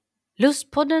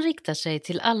Lustpodden riktar sig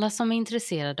till alla som är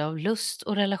intresserade av lust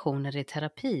och relationer i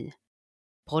terapi.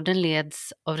 Podden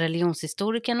leds av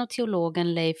religionshistorikern och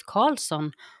teologen Leif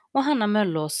Karlsson och Hanna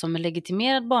Möllås som är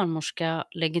legitimerad barnmorska,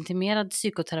 legitimerad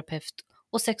psykoterapeut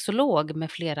och sexolog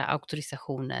med flera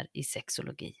auktorisationer i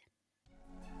sexologi.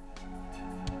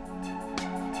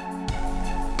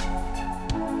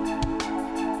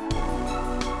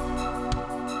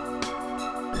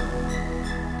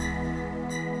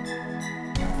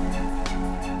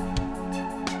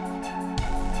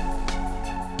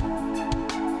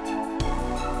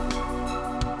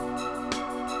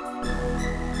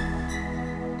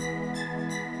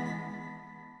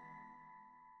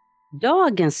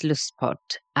 Dagens lustpodd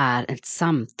är ett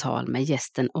samtal med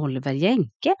gästen Oliver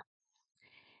Jähnke.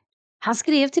 Han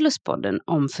skrev till Lustpodden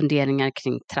om funderingar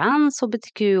kring trans,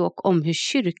 HBTQ och om hur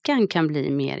kyrkan kan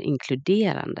bli mer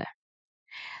inkluderande.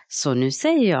 Så nu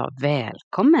säger jag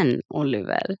välkommen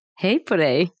Oliver. Hej på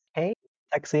dig! Hej,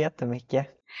 tack så jättemycket.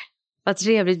 Vad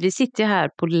trevligt, vi sitter här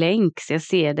på länk så jag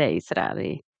ser dig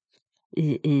sådär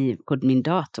på min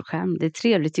datorskärm. Det är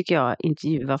trevligt tycker jag att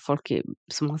intervjua folk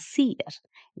som man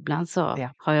ser. Ibland så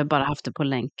har jag bara haft det på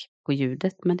länk på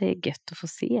ljudet, men det är gött att få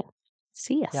ses.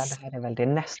 Ja, det här är väl det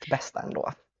näst bästa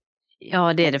ändå.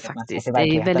 Ja, det är det faktiskt. Det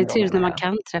är väldigt trevligt när man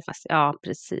kan träffas. Ja,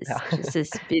 precis. Ja. Precis.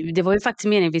 Det var ju faktiskt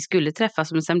meningen vi skulle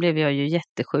träffas, men sen blev jag ju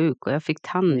jättesjuk och jag fick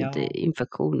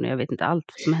tandinfektion och jag vet inte allt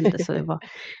vad som hände, så det var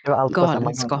allt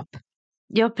galenskap.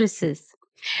 Ja, precis.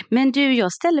 Men du,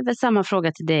 jag ställer väl samma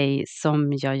fråga till dig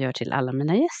som jag gör till alla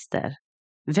mina gäster.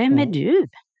 Vem är du?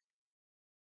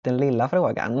 Den lilla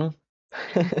frågan.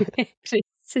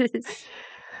 Precis.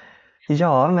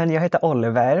 Ja, men jag heter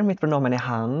Oliver, mitt pronomen är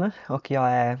han och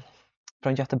jag är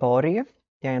från Göteborg.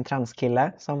 Jag är en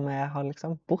transkille som har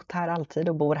liksom bott här alltid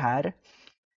och bor här.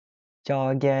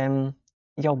 Jag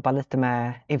jobbar lite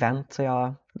med event, så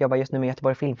jag jobbar just nu med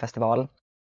Göteborg filmfestival.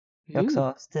 Jag är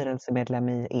också styrelsemedlem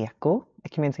i EKHO,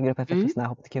 ekumeniska gruppen för kristna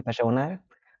HBTQ-personer,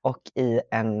 och i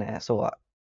en så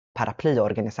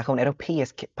paraplyorganisation,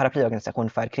 europeisk paraplyorganisation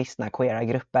för kristna queera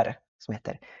grupper som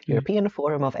heter European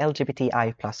Forum of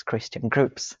LGBTQI Christian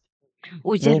Groups.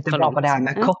 Och jag är inte bra på det här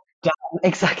med korta,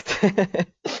 exakt. Det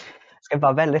ska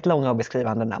vara väldigt långa och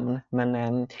beskrivande namn, men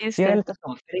jag är lite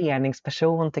som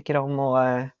föreningsperson, tycker om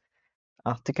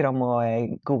att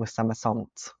gosa med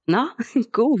sånt. Ja,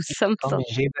 gosa med sånt. Om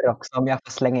djur också, om jag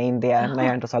får slänga in det när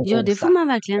jag ändå sa gosa. Ja, det får man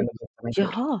verkligen.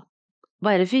 Jaha,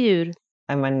 vad är det för djur?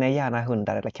 Men gärna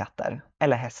hundar eller katter,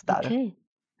 eller hästar. Okej.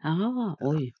 Jaha,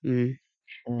 oj.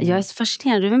 Jag är så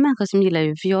fascinerad över människor som gillar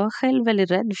djur, för jag är själv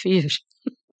väldigt rädd för djur.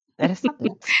 Är det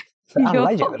sant? För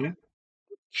alla djur?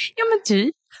 Ja, men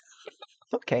typ.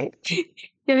 Okej.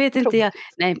 Jag vet inte,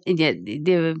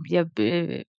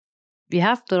 vi har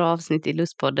haft några avsnitt i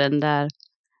Lustpodden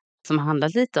som har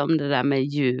handlat lite om det där med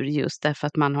djur, just därför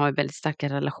att man har väldigt starka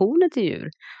relationer till djur.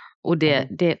 Och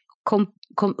det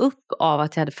kom upp av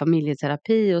att jag hade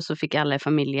familjeterapi och så fick alla i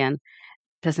familjen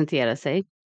presentera sig.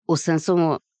 Och sen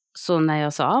så när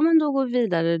jag sa, men då går vi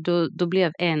vidare, då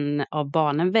blev en av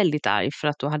barnen väldigt arg, för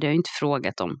att då hade jag inte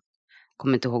frågat dem.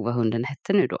 Kommer inte ihåg vad hunden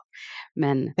hette nu då.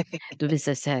 Men då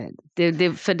visade det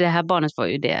sig, för det här barnet var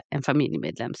ju en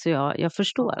familjemedlem. Så jag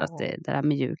förstår att det här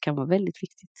med djur kan vara väldigt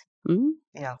viktigt.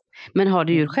 Ja. Men har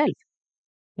du djur själv?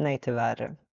 Nej,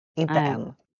 tyvärr. Inte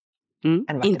än.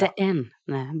 Inte än.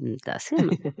 Nej, där ser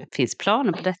man. Finns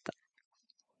planer på detta.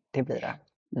 Det blir det.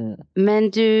 Men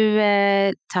du,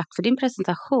 tack för din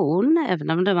presentation, även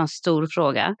om det var en stor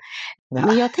fråga. Ja.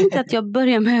 Men jag tänkte att jag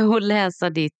börjar med att läsa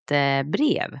ditt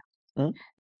brev.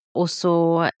 Och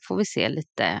så får vi se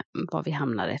lite var vi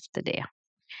hamnar efter det.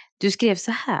 Du skrev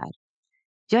så här.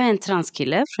 Jag är en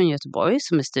transkille från Göteborg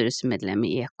som är styrelsemedlem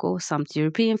i EKHO samt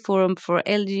European Forum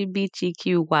for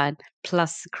LGBTQI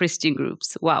Christian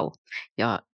Groups. Wow,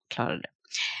 jag klarade det.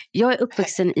 Jag är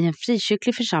uppvuxen i en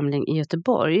frikyrklig församling i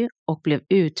Göteborg och blev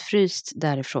utfryst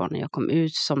därifrån när jag kom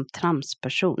ut som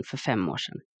transperson för 5 år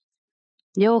sedan.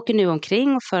 Jag åker nu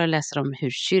omkring och föreläser om hur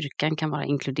kyrkan kan vara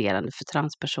inkluderande för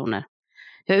transpersoner.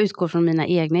 Jag utgår från mina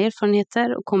egna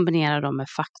erfarenheter och kombinerar dem med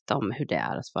fakta om hur det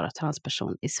är att vara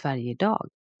transperson i Sverige idag.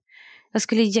 Jag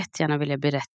skulle jättegärna vilja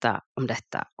berätta om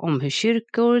detta, om hur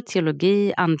kyrkor,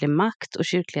 teologi, andlig makt och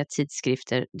kyrkliga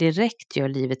tidskrifter direkt gör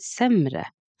livet sämre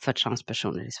för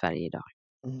transpersoner i Sverige idag.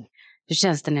 Hur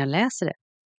känns det när jag läser det?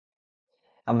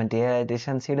 Ja, men det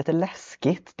känns ju lite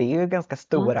läskigt. Det är ju ganska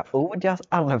stora ord jag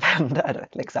använder,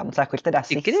 liksom. Särskilt det där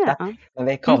sista. Det? Men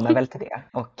vi kommer väl till det.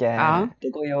 Och det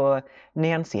går ju att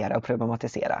nyansera och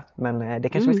problematisera. Men det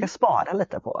kanske vi ska spara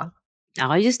lite på.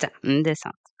 Ja, just det. Det är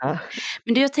sant. Ja.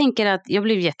 Men jag tänker att jag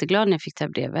blev jätteglad när jag fick det här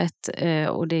brevet.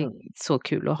 Och det är så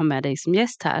kul att ha med dig som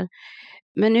gäst här.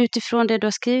 Men utifrån det du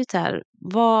har skrivit här,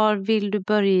 var vill du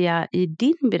börja i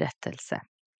din berättelse?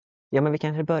 Ja, men vi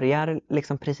kanske börjar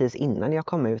liksom precis innan jag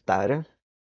kom ut där.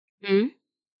 Mm.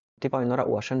 Det var ju några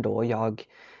år sedan då jag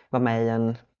var med i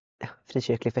en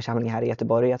frikyrklig församling här i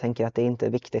Göteborg. Jag tänker att det är inte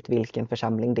viktigt vilken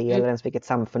församling det är eller ens vilket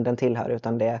samfund den tillhör,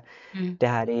 utan det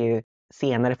här är ju,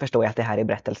 senare förstår jag att det här är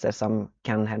berättelser som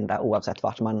kan hända oavsett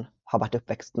vart man har varit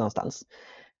uppväxt någonstans.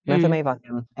 Men för mig var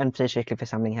det en frikyrklig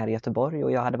församling här i Göteborg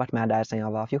och jag hade varit med där sedan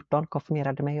jag var 14,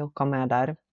 konfirmerade mig och kom med där.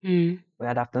 Och jag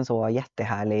hade haft en så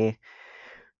jättehärlig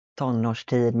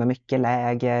tonårstid med mycket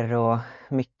läger och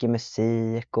mycket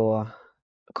musik och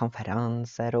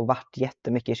konferenser och varit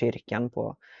jättemycket i kyrkan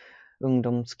på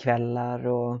ungdomskvällar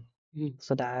och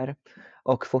sådär.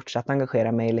 Och fortsatt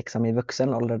engagera mig liksom i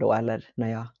vuxen ålder då, eller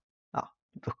när jag,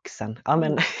 vuxen,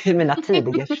 men i mina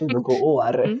tidiga 20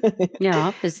 år.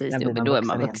 Ja, precis. När Jo, blir men man då är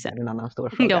man vuxen vuxen. egentligen? En annan stor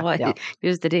fråga. Ja,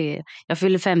 just det. Jag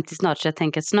fyller 50 snart, så jag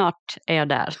tänker att snart är jag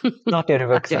där. Snart är du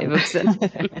vuxen. Att jag är vuxen.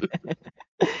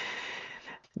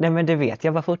 Nej, men du vet,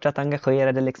 jag var fortsatt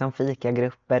engagerad i liksom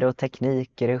fikagrupper och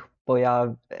teknikgrupp och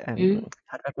jag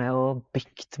hade varit med och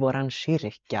byggt våran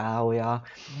kyrka och jag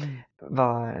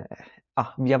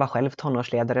var själv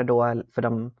tonårsledare då för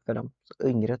de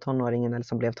yngre tonåringarna eller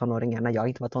som blev tonåringar när jag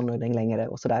inte var tonåring längre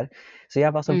och sådär. Så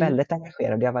jag var så väldigt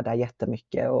engagerad, jag var där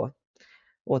jättemycket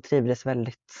och trivdes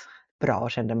väldigt bra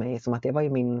och kände mig som att det var ju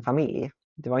min familj.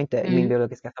 Det var inte, min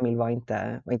biologiska familj var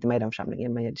inte med i den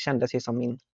församlingen, men det kändes ju som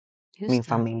min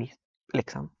familj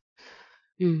liksom.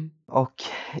 Och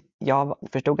jag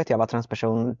förstod att jag var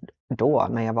transperson då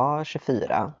när jag var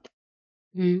 24.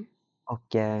 Och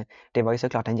det var ju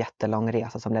såklart en jättelång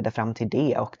resa som ledde fram till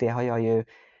det, och det har jag ju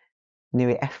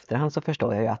nu i efterhand så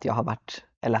förstår jag ju att jag har varit,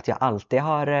 eller att jag alltid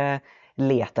har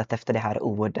letat efter det här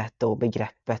ordet och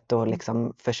begreppet och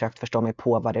liksom försökt förstå mig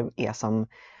på vad det är som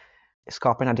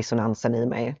skapar den här dissonansen i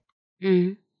mig.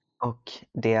 Och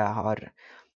det har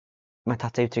man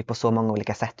tagit sig uttryck på så många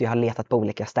olika sätt. Jag har letat på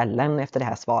olika ställen efter det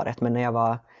här svaret, men när jag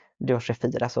var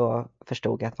 24 så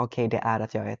förstod jag att okej, det är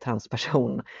att jag är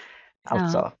transperson.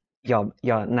 Alltså,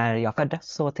 när jag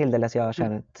föddes så tilldelades jag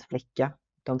könet flicka.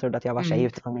 De trodde att jag var tjej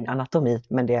utifrån min anatomi,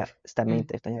 men det stämmer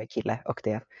inte, utan jag är kille. Och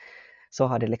så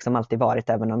har det liksom alltid varit,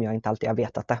 även om jag inte alltid har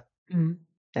vetat det.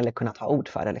 Eller kunnat ha ord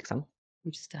för det liksom.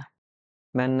 Just det.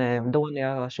 Men då när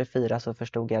jag var 24 så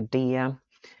förstod jag det.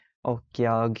 Och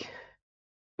jag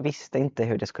visste inte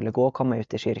hur det skulle gå att komma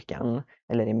ut i kyrkan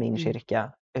eller i min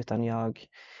kyrka, utan jag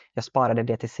sparade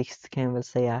det till sist, kan jag väl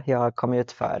säga. Jag kom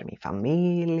ut för min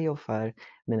familj och för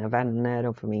mina vänner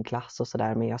och för min klass och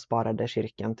sådär, men jag sparade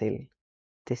kyrkan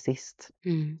till sist.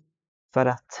 För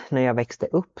att när jag växte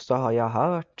upp så har jag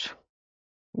hört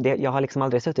det, jag har liksom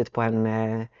aldrig suttit på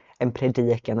en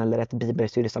predikan eller ett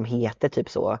bibelstudie som heter typ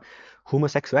så: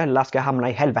 homosexuella ska hamna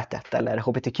i helvetet, eller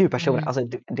hbtq-personer. Alltså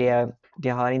det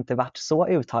har inte varit så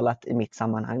uttalat i mitt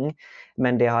sammanhang,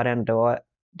 men det har ändå,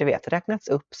 du vet, räknats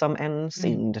upp som en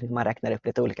synd när man räknar upp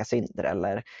lite olika synder,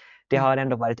 eller det har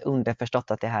ändå varit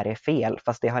underförstått att det här är fel,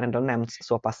 fast det har ändå nämnts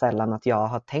så pass sällan att jag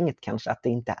har tänkt kanske att det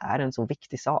inte är en så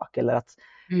viktig sak, eller att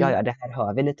ja, det här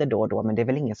hör vi lite då och då, men det är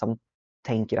väl ingen som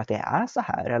tänker att det är så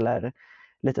här, eller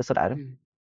lite sådär.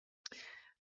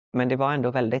 Men det var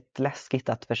ändå väldigt läskigt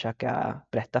att försöka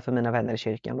berätta för mina vänner i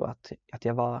kyrkan då att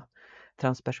jag var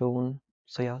transperson.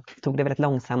 Så jag tog det väldigt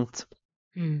långsamt.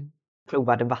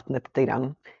 Provade vattnet lite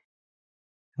grann.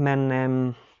 Men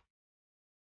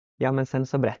men sen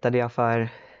så berättade jag för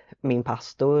min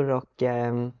pastor och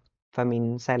för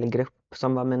min cellgrupp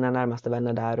som var mina närmaste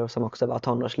vänner där och som också var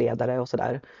tonårsledare och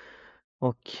sådär.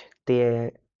 Och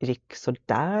det gick så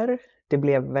där. Det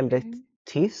blev väldigt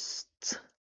tyst.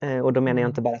 Och då menar jag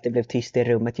inte bara att det blev tyst i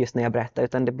rummet just när jag berättade,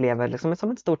 utan det blev liksom som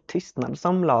en stor tystnad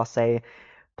som la sig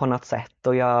på något sätt.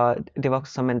 Och det var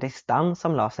också som en distans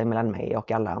som la sig mellan mig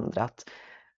och alla andra. Att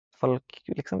folk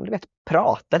liksom, du vet,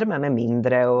 pratade med mig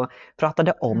mindre och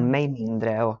pratade om mig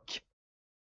mindre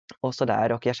och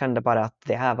sådär. Och jag kände bara att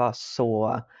det här var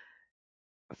så...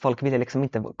 Folk ville liksom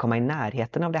inte komma i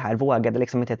närheten av det här, vågade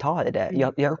liksom inte ta i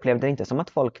det. Jag upplevde det inte som att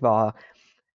folk var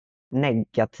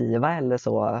negativa eller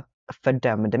så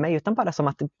fördömde mig, utan bara som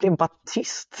att det blev bara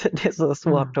tyst. Det är så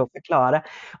svårt att förklara.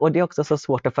 Och det är också så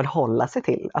svårt att förhålla sig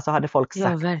till. Alltså hade folk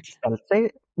ställt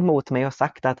sig mot mig och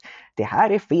sagt att det här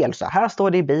är fel, så här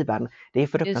står det i Bibeln. Det är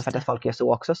fruktansvärt att folk gör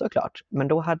så också såklart. Men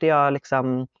då hade jag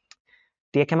liksom,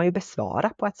 det kan man ju besvara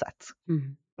på ett sätt.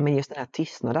 Men just den här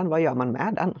tystnaden, vad gör man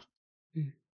med den?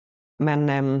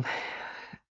 Men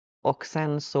Och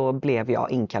sen så blev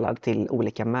jag inkallad till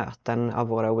olika möten av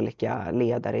våra olika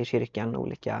ledare i kyrkan,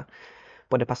 olika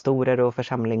både pastorer och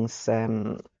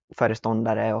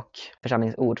församlingsföreståndare och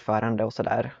församlingsordförande och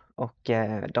sådär. Och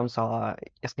de sa,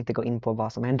 jag ska inte gå in på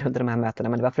vad som hände under de här mötena,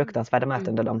 men det var fruktansvärda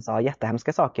möten där de sa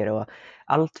jättehemska saker och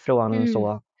allt från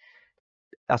så,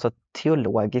 alltså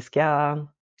teologiska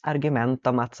argument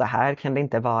om att så här kan det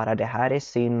inte vara, det här är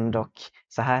synd och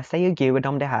så här säger Gud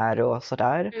om det här och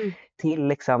sådär, till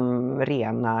liksom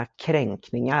rena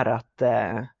kränkningar att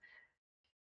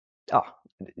ja,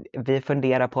 vi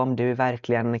funderar på om du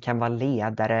verkligen kan vara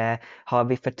ledare, har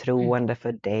vi förtroende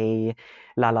för dig,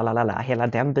 hela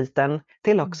den biten,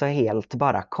 till också helt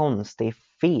bara konstig,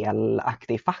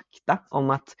 felaktig fakta om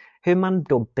att hur man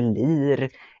då blir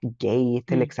gay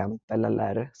till exempel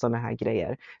eller sådana här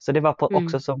grejer. Så det var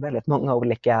också så väldigt många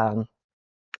olika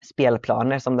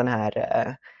spelplaner som den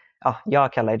här,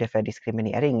 jag kallar det för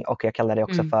diskriminering och jag kallar det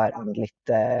också för andligt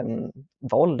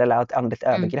våld eller ett andligt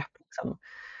övergrepp. Liksom.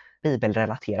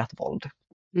 Bibelrelaterat våld.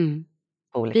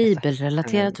 På olika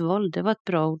Bibelrelaterat sätt. våld, det var ett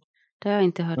bra ord. Det har jag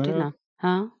inte hört innan.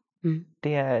 Ja.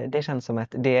 Det känns som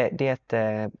ett, det är ett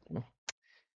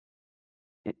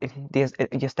det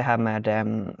är just det här med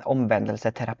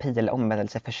omvändelseterapi eller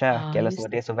omvändelseförsök eller så.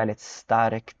 Det är så väldigt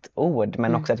starkt ord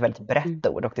men också ett väldigt brett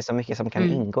ord och det är så mycket som kan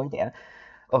ingå i det.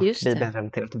 Och Just det.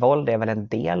 bibelrelaterat våld är väl en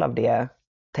del av det,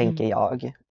 tänker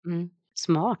jag.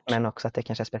 Smart. Men också att det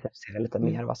kanske specificerar lite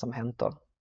mer vad som hänt då.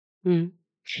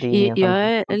 Det är Jag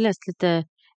gemensamt. har läst lite,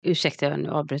 ursäkta nu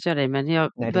avbryter jag dig, men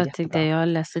jag Nej, det är bara tänkte, jättebra. jag har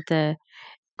läst lite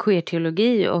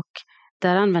queer-teologi och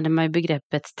där använder man ju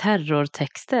begreppet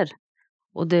terrortexter.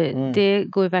 Och det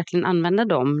går ju verkligen att använda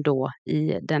dem då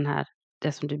i den här,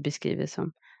 det som du beskriver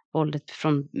som våldet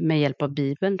med hjälp av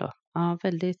Bibeln då. Ja,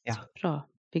 väldigt bra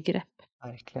begrepp.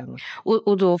 Verkligen.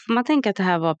 Och då får man tänka att det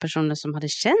här var personer som hade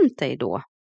känt dig då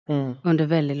under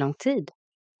väldigt lång tid.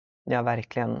 Ja,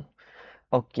 verkligen.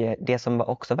 Och det som var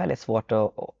också väldigt svårt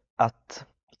att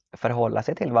förhålla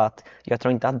sig till var att jag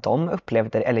tror inte att de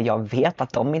upplevde det, eller jag vet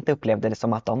att de inte upplevde det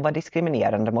som att de var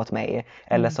diskriminerande mot mig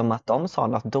eller som att de sa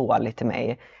något dåligt till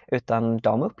mig, utan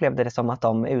de upplevde det som att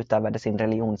de utövade sin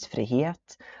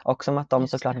religionsfrihet och som att de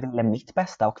såklart ville mitt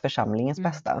bästa och församlingens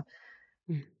bästa.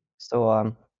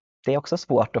 Så det är också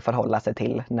svårt att förhålla sig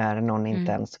till när någon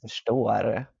inte ens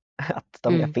förstår att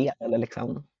de gör fel eller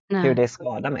liksom hur det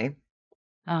skadar mig.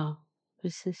 Ja,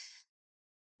 precis.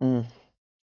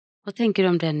 Vad tänker du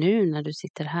om det nu när du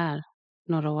sitter här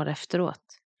några år efteråt?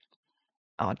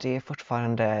 Ja, det är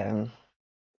fortfarande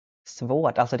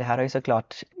svårt. Alltså det här har ju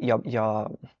såklart,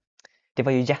 det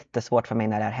var ju jättesvårt för mig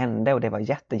när det här hände och det var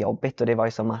jättejobbigt och det var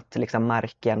ju som att liksom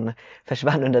marken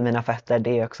försvann under mina fötter.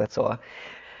 Det är också ett så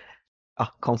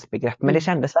konstigt begrepp. Men det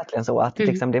kändes verkligen så att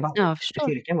liksom,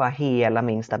 kyrkan var hela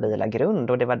min stabila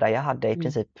grund och det var där jag hade i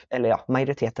princip, eller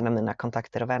majoriteten av mina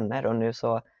kontakter och vänner och nu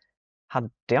så hade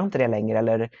jag inte det längre.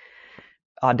 Eller,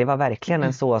 det var verkligen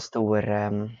en så stor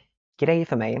grej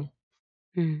för mig.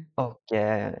 Och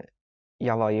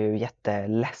jag var ju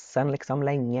jätteledsen liksom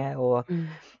länge och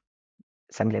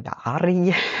sen blev jag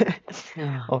arg.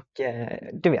 Och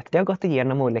du vet, jag har gått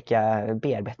igenom olika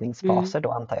bearbetningsfaser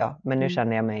då antar jag. Men nu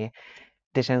känner jag mig,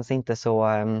 det känns inte så,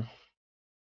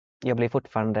 jag blir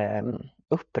fortfarande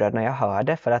upprörd när jag hör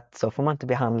det för att så får man inte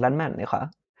behandla en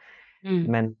människa.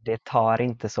 Men det tar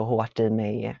inte så hårt i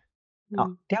mig.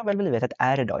 Ja, det har väl blivit ett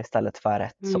ärr då istället för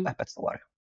ett så öppet sår.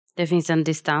 Det finns en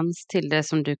distans till det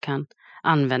som du kan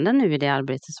använda nu i det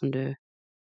arbete som du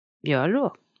gör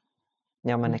då.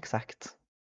 Ja men exakt.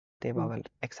 Det var väl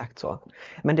exakt så.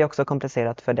 Men det är också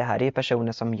komplicerat för det här är ju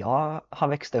personer som jag har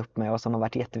växt upp med och som har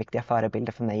varit jätteviktiga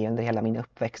förebilder för mig under hela min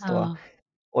uppväxt.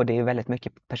 Och det är väldigt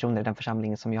mycket personer i den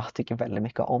församlingen som jag tycker väldigt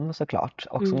mycket om såklart.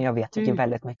 Och som jag vet tycker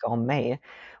väldigt mycket om mig.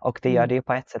 Och det gör det ju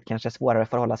på ett sätt kanske svårare att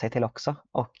förhålla sig till också.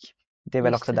 Och det är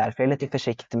väl också därför jag är lite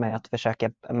försiktig med att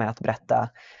försöka med att berätta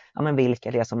men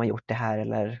vilka det är som har gjort det här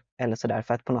eller sådär.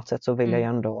 För att på något sätt så vill jag ju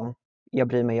ändå, jag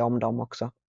bryr mig om dem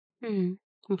också.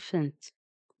 Och fint.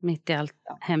 Mitt i allt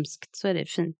hemskt så är det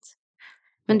fint.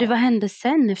 Men du, vad hände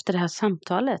sen efter det här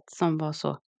samtalet som var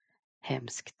så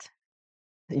hemskt?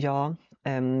 Ja,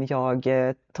 jag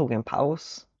tog en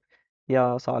paus.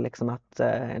 Jag sa liksom att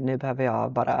nu behöver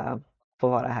jag bara få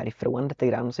vara härifrån lite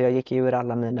grann. Så jag gick ur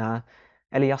alla mina,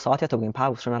 eller jag sa att jag tog en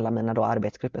paus från alla mina då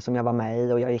arbetsgrupper som jag var med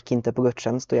i och jag gick inte på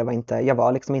gudstjänst och jag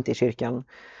var liksom inte i kyrkan.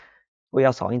 Och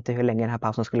jag sa inte hur länge den här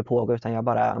pausen skulle pågå utan jag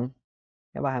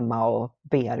var hemma och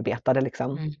bearbetade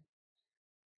liksom.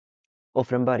 Och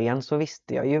från början så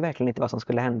visste jag ju verkligen inte vad som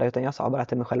skulle hända utan jag sa bara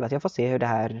till mig själv att jag får se hur det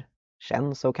här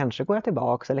känns och kanske går jag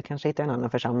tillbaks eller kanske hittar en annan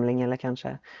församling eller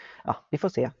kanske, vi får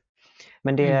se.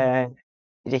 Men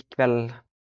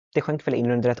det sjönk väl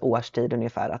in under ett års tid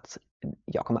ungefär att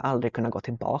jag kommer aldrig kunna gå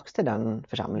tillbaks till den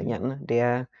församlingen. Det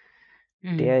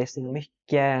är så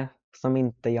mycket som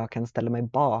inte jag kan ställa mig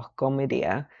bakom i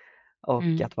det. Och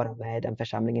att vara med i den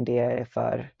församlingen, det är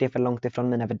för långt ifrån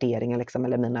mina värderingar liksom,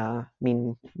 eller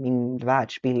min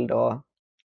världsbild och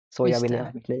så jag vill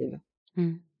leva mitt liv.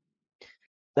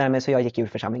 Nej, men så jag gick ur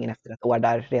församlingen efter ett år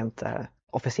där rent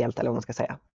officiellt eller vad man ska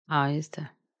säga. Ja, just det.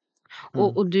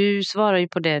 Och du svarar ju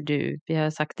på det vi har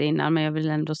sagt det innan, men jag vill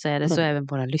ändå säga det så även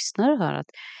våra lyssnare hör att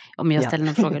om jag ställer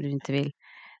någon fråga du inte vill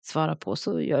svara på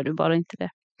så gör du bara inte det.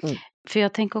 För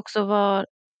jag tänker också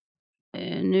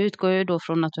nu utgår jag då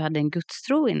från att du hade en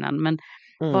gudstro innan, men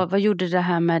vad gjorde det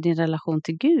här med din relation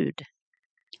till Gud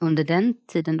under den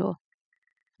tiden då?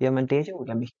 Ja, men det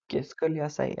gjorde mycket skulle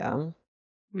jag säga.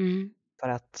 För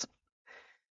att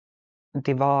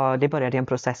det började en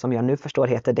process som jag nu förstår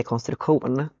heter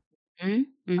dekonstruktion.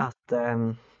 Att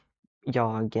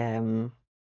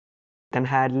den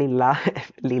här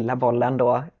lilla bollen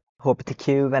då, HBTQ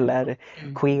eller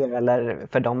queer eller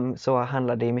för dem så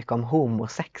handlar det ju mycket om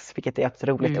homosex, vilket är ett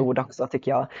roligt ord också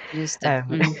tycker jag. Just det.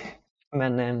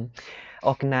 Men,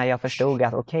 och när jag förstod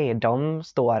att okej, de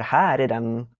står här i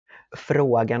den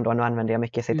frågan då, nu använder jag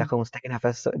mycket citationstecken här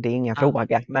för det är ingen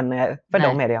fråga, men för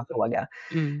dem är det en fråga.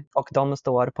 Och de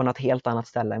står på något helt annat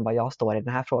ställe än vad jag står i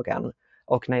den här frågan.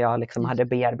 Och när jag liksom hade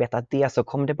bearbetat det så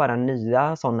kom det bara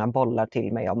nya sådana bollar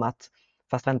till mig om att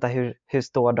fast vänta, hur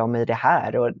står de i det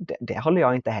här? Och det håller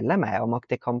jag inte heller med om. Och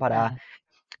det kom bara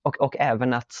och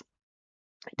även att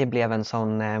det blev en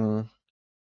sån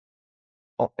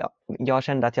jag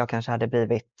kände att jag kanske hade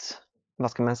blivit,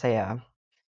 vad ska man säga,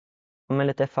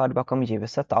 lite förd bakom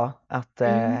ljuset då. Att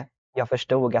jag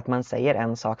förstod att man säger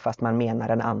en sak fast man menar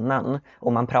en annan.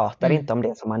 Och man pratar inte om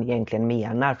det som man egentligen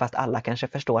menar fast alla kanske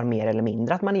förstår mer eller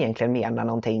mindre att man egentligen menar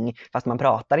någonting. Fast man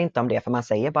pratar inte om det för man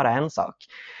säger bara en sak.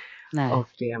 Nej. Och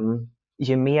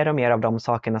ju mer och mer av de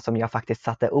sakerna som jag faktiskt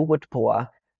satte ord på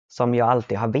som jag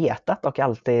alltid har vetat och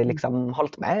alltid liksom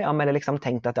hållit med om eller liksom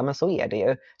tänkt att ja, men så är det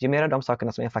ju. Ju mer av de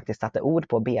sakerna som jag faktiskt satte ord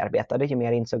på och bearbetade, ju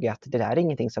mer insåg jag att det där är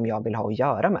ingenting som jag vill ha att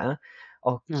göra med.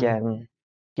 Och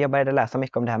jag började läsa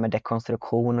mycket om det här med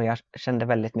dekonstruktion och jag kände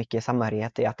väldigt mycket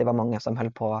samhörighet i att det var många som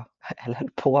höll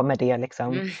på med det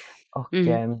liksom. Och,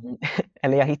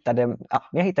 eller jag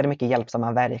hittade mycket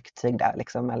hjälpsamma verktyg där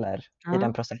liksom, eller i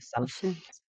den processen.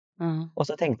 Och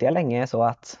så tänkte jag länge så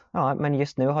att men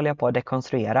just nu håller jag på att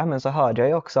dekonstruera, men så hörde jag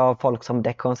ju också av folk som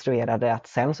dekonstruerade att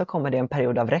sen så kommer det en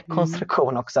period av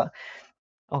rekonstruktion också.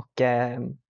 Och,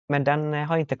 men den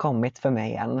har inte kommit för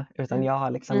mig än, utan jag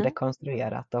har liksom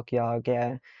dekonstruerat och jag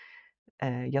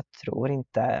tror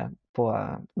inte på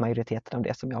majoriteten av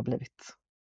det som jag har blivit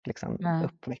liksom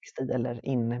uppväxt i eller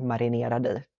inmarinerad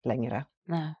i längre.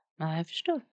 Nej, jag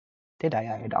förstår. Det är där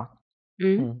jag är idag.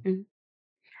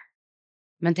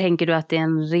 Men tänker du att det är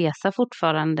en resa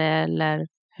fortfarande eller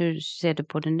hur ser du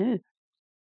på det nu?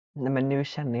 Nej, men nu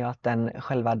känner jag att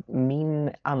själva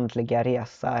min andliga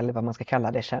resa eller vad man ska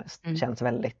kalla det känns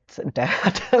väldigt död,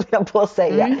 höll jag på att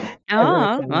säga.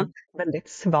 Väldigt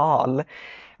sval.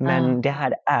 Men det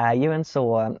här är ju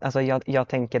alltså jag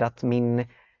tänker att min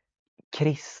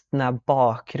kristna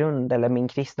bakgrund eller min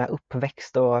kristna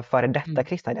uppväxt och före detta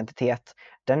kristna identitet,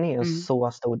 den är ju en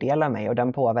så stor del av mig och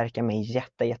den påverkar mig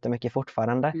jättemycket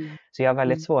fortfarande. Så jag har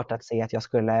väldigt svårt att se att jag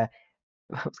skulle,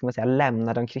 vad ska man säga,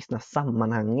 lämna de kristna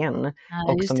sammanhangen.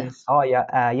 Och som jag sa, jag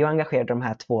är ju engagerad i de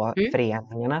här två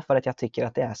föreningarna för att jag tycker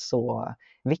att det är så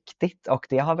viktigt. Och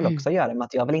det har väl också att göra med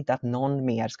att jag vill inte att någon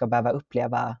mer ska behöva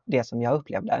uppleva det som jag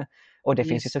upplevde. Och det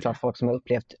finns ju såklart folk som har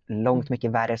upplevt långt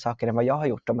mycket värre saker än vad jag har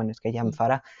gjort om man nu ska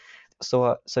jämföra.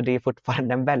 Så det är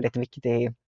fortfarande en väldigt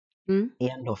viktig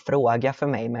ändå fråga för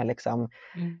mig med liksom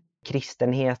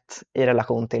kristenhet i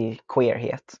relation till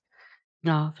queerhet.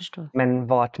 Ja, förstår. Men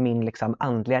vart min liksom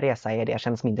andliga resa är, det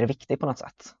känns mindre viktigt på något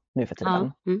sätt nu för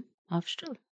tiden. Jag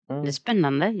förstår. Det är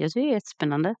spännande. Jag tycker det är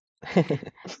jättespännande.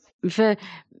 För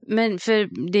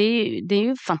det är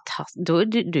ju fantastiskt.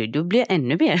 Då blir jag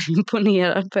ännu mer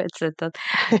imponerad på ett sätt.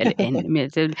 Eller ännu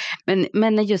mer.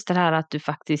 Men just det här att du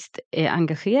faktiskt är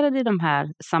engagerad i de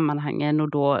här sammanhangen och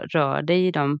då rör dig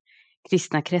i de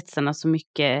kristna kretsarna så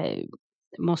mycket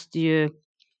måste ju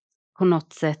på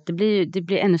något sätt, det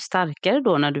blir ännu starkare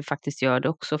då när du faktiskt gör det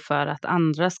också för att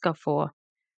andra ska få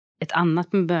ett annat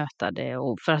bemötande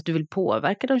och för att du vill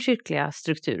påverka de kyrkliga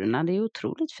strukturerna. Det är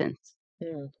otroligt fint.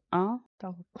 Ja.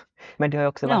 Men det har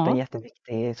också varit en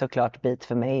jätteviktig såklart bit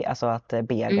för mig, alltså att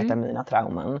bearbeta mina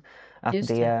trauman. Att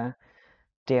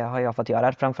det har jag fått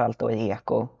göra framförallt då i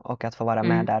EKHO och att få vara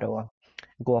med där och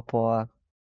gå på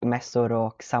mässor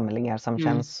och samlingar som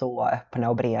känns så öppna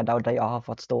och breda och där jag har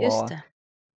fått Just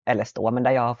det. men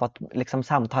där jag har fått liksom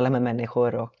samtala med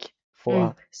människor och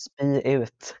få spy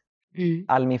ut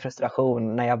all min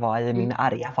frustration när jag var i min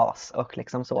arga fas och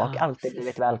liksom så, och Ja, alltid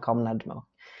blivit välkomnad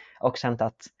och känt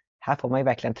att här får man ju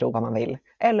verkligen tro vad man vill.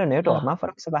 Eller nu då, man får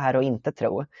också vara här och inte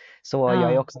tro. Så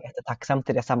jag är också jättetacksam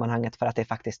till det sammanhanget för att det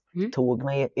faktiskt tog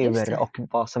mig ur och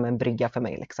var som en brygga för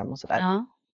mig liksom och sådär.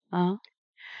 Ja.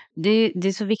 Det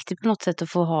är så viktigt på något sätt att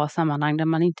få ha sammanhang där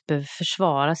man inte behöver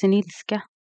försvara sin ilska.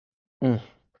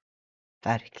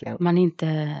 Verkligen.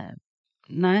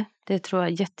 Nej, det tror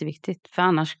jag är jätteviktigt. För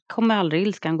annars kommer aldrig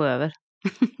ilskan gå över.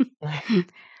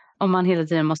 Om man hela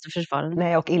tiden måste försvara den.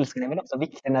 Nej, och ilskan är väl också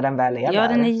viktig när den väl är där. Ja,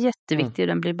 den är jätteviktig och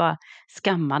den blir bara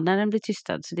skammad när den blir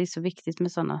tystad. Så det är så viktigt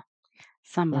med sådana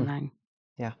sammanhang.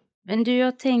 Ja. Men du,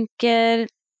 jag tänker,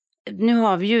 nu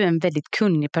har vi ju en väldigt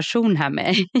kunnig person här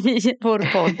med i vår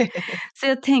podd. Så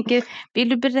jag tänker, vill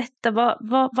du berätta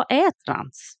vad är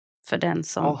trans för den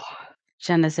som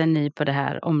känner sig ny på det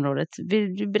här området?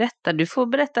 Vill du berätta? Du får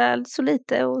berätta så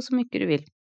lite och så mycket du vill.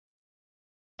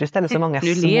 Du ställer så många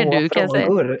Nu ler små du, kan jag säga.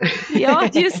 frågor. Ja,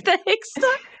 just det,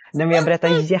 exakt. Nej, men jag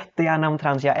berättar jättegärna om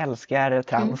trans. Jag älskar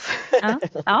trans.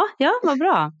 Ja, vad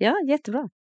bra. Ja, jättebra.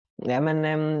 Nej,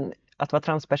 men att vara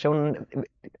transperson,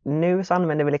 nu så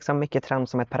använder vi liksom mycket trans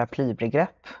som ett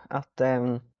paraplybegrepp. Att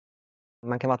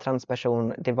man kan vara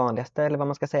transperson, det vanligaste, eller vad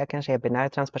man ska säga, kanske är binär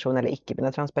transperson eller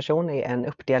icke-binär transperson, är en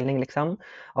uppdelning liksom.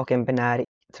 Och en binär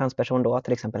transperson då,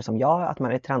 till exempel som jag, att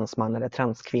man är transman eller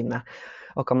transkvinna.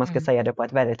 Och om man ska säga det på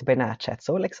ett väldigt binärt sätt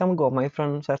så liksom går man ju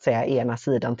från så att säga ena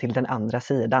sidan till den andra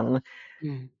sidan.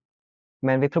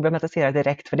 Men vi problematiserar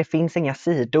direkt för det finns inga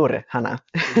sidor, Hanna.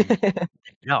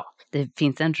 Ja, det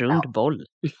finns en rund boll.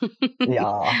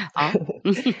 Ja.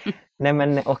 Nej,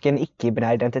 men och en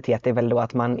icke-binär identitet är väl då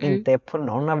att man inte är på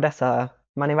någon av dessa,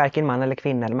 man är varken man eller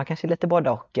kvinna, eller man kanske är lite både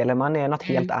och, eller man är något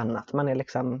helt annat. Man är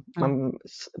liksom, man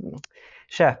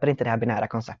köper inte det här binära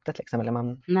konceptet liksom, eller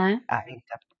man är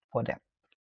inte på det.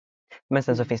 Men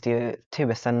sen så finns det ju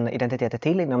 1000 identiteter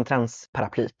till inom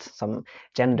transparaplyt som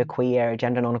genderqueer,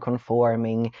 gender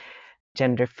non-conforming,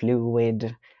 gender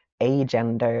fluid,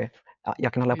 agender. Ja,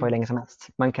 jag kan hålla på hur länge som helst.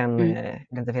 Man kan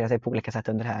identifiera sig på olika sätt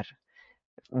under det här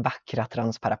vackra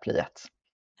transparaplyet.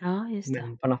 Ja, just det.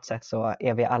 Men på något sätt så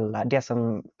är vi alla, det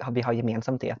som vi har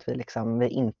gemensamt är att vi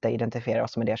inte identifierar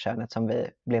oss med det könet som vi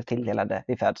blev tilldelade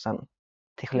vid födseln.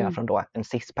 Till skillnad från då en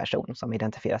cis-person som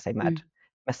identifierar sig med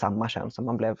samma kön som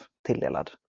man blev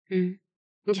tilldelad.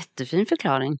 Jättefin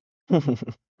förklaring.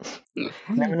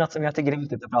 Nej, men något som jag tycker är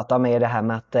viktigt att prata om är det här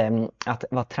med att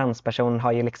vara transperson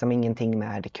har ju liksom ingenting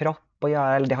med kropp att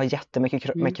göra, eller det har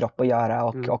jättemycket med kropp att göra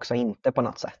och också inte på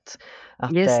något sätt.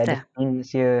 Att det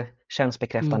finns ju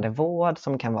könsbekräftande vård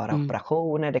som kan vara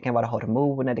operationer, det kan vara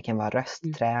hormoner, det kan vara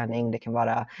röstträning, det kan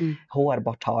vara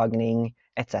hårborttagning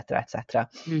etc.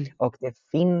 Och det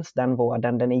finns den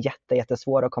vården, den är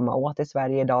jättesvår att komma åt i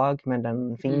Sverige idag, men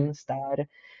den finns där.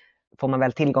 Får man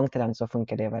väl tillgång till den så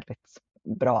funkar det väldigt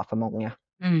bra för många.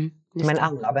 Men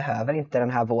alla behöver inte den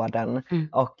här vården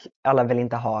och alla vill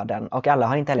inte ha den och alla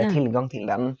har inte heller tillgång till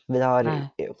den. Vi har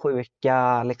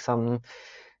sjuka liksom,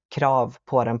 krav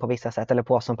på den på vissa sätt, eller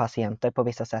på oss som patienter på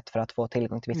vissa sätt för att få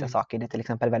tillgång till vissa saker. Det är till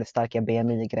exempel väldigt starka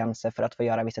BMI-gränser för att få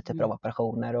göra vissa typer av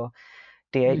operationer, och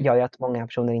det gör ju att många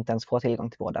personer inte ens får tillgång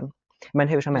till vården. Men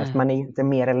hur som helst, man är inte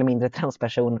mer eller mindre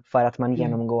transperson för att man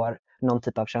genomgår någon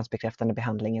typ av könsbekräftande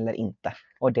behandling eller inte.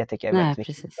 Och det tycker jag är väldigt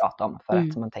viktigt att prata om, för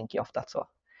att man tänker ju ofta att så,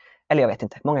 eller jag vet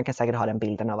inte, många kan säkert ha den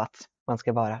bilden av att man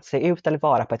ska se ut eller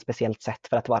vara på ett speciellt sätt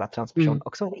för att vara transperson,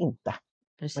 och så är det inte.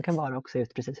 Man kan vara och se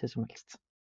ut precis hur som helst.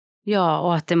 Ja,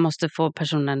 och att det måste få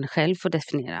personen själv få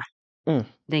definiera.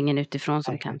 Det är ingen utifrån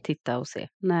som kan titta och se.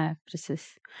 Nej,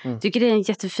 precis. Jag tycker det är en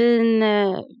jättefin,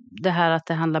 det här att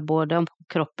det handlar både om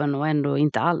kroppen och ändå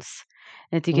inte alls.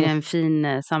 Jag tycker det är en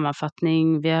fin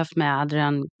sammanfattning. Vi har haft med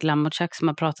Adrian Glamotchak som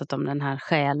har pratat om den här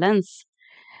själens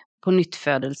på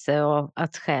nyttfödelse, och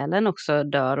att själen också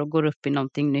dör och går upp i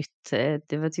någonting nytt.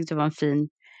 Jag tyckte det var en fin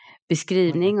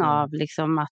beskrivning av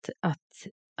liksom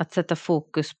att sätta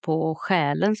fokus på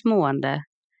själens mående,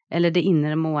 eller det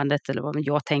inre måendet, eller vad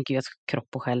jag tänker ju att kropp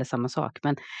och själ är samma sak,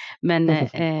 men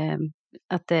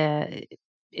att det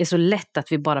är så lätt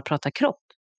att vi bara pratar kropp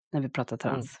när vi pratar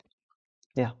trans.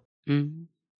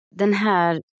 Den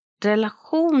här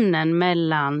relationen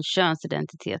mellan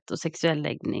könsidentitet och sexuell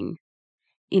läggning,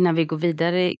 innan vi går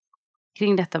vidare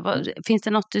kring detta, finns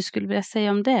det något du skulle vilja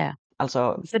säga om det?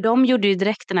 Alltså, för de gjorde ju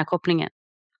direkt den här kopplingen.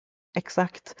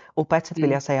 Exakt. Och på ett sätt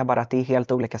vill jag säga bara att det är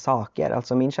helt olika saker.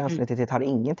 Alltså min könsidentitet har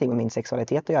ingenting med min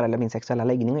sexualitet att göra eller min sexuella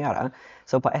läggning att göra.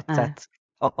 Så på ett sätt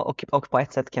Och på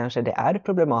ett sätt kanske det är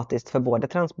problematiskt för både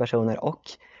transpersoner och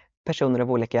personer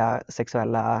av olika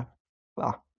sexuella,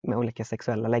 med olika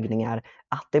sexuella läggningar,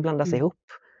 att det blandas ihop.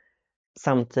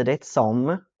 Samtidigt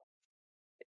som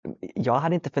jag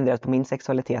hade inte funderat på min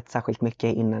sexualitet särskilt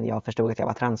mycket innan jag förstod att jag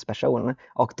var transperson.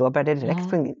 Och då började jag direkt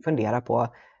fundera på,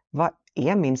 vad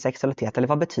är min sexualitet? Eller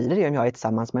vad betyder det om jag är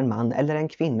tillsammans med en man eller en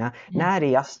kvinna? När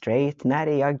är jag straight? När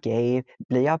är jag gay?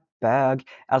 Blir jag bög?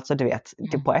 Alltså du vet,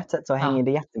 på ett sätt så hänger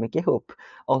det jättemycket ihop.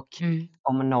 Och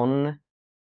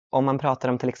om man pratar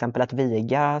om till exempel att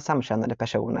viga samkönade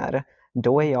personer,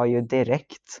 då är jag ju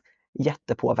direkt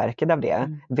jättepåverkad av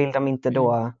det. Vill de inte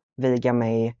då viga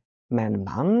mig med en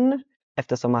man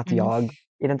eftersom att jag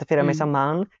identifierar mig som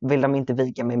man? Vill de inte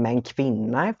viga mig med en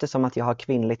kvinna eftersom att jag har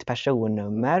kvinnligt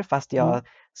personnummer fast jag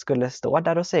skulle stå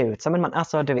där och se ut som en man?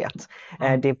 Alltså du vet,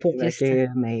 det påverkar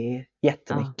ju mig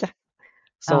jättemycket.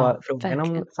 Så frågan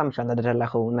om samkönade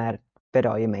relationer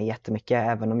berör ju mig jättemycket,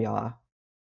 även om jag,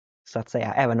 så att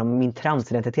säga, även om min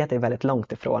transidentitet är väldigt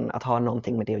långt ifrån att ha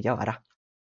någonting med det att göra.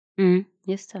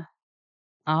 Just det.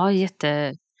 Ja,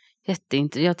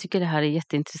 jag tycker det här är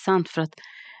jätteintressant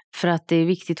för att det är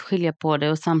viktigt att skilja på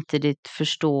det och samtidigt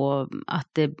förstå att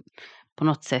det på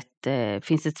något sätt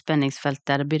finns ett spänningsfält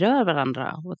där det berör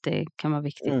varandra, och det kan vara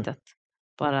viktigt att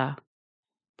bara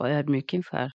vara ödmjuk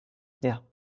inför. Ja.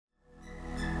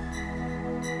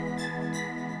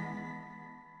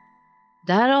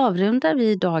 Där avrundar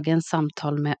vi dagens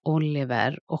samtal med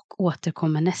Oliver och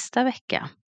återkommer nästa vecka.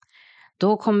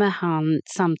 Då kommer han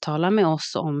samtala med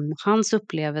oss om hans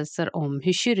upplevelser om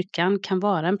hur kyrkan kan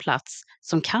vara en plats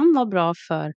som kan vara bra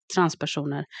för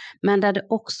transpersoner, men där det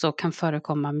också kan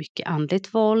förekomma mycket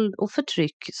andligt våld och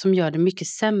förtryck som gör det mycket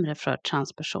sämre för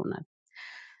transpersoner.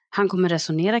 Han kommer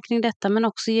resonera kring detta, men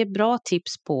också ge bra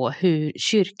tips på hur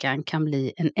kyrkan kan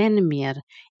bli en än mer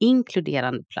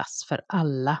inkluderande plats för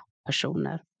alla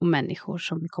personer och människor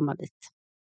som vill komma dit.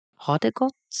 Ha det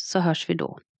gott, så hörs vi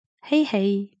då. Hej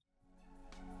hej!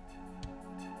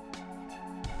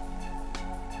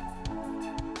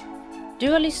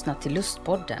 Du har lyssnat till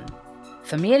Lustpodden.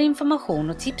 För mer information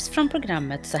och tips från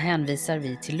programmet så hänvisar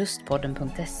vi till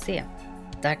lustpodden.se.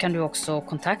 Där kan du också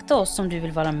kontakta oss om du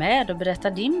vill vara med och berätta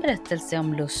din berättelse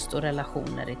om lust och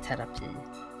relationer i terapi.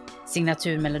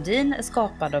 Signaturmelodin är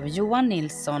skapad av Johan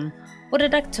Nilsson och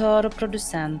redaktör och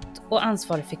producent och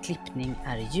ansvarig för klippning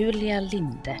är Julia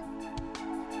Linde.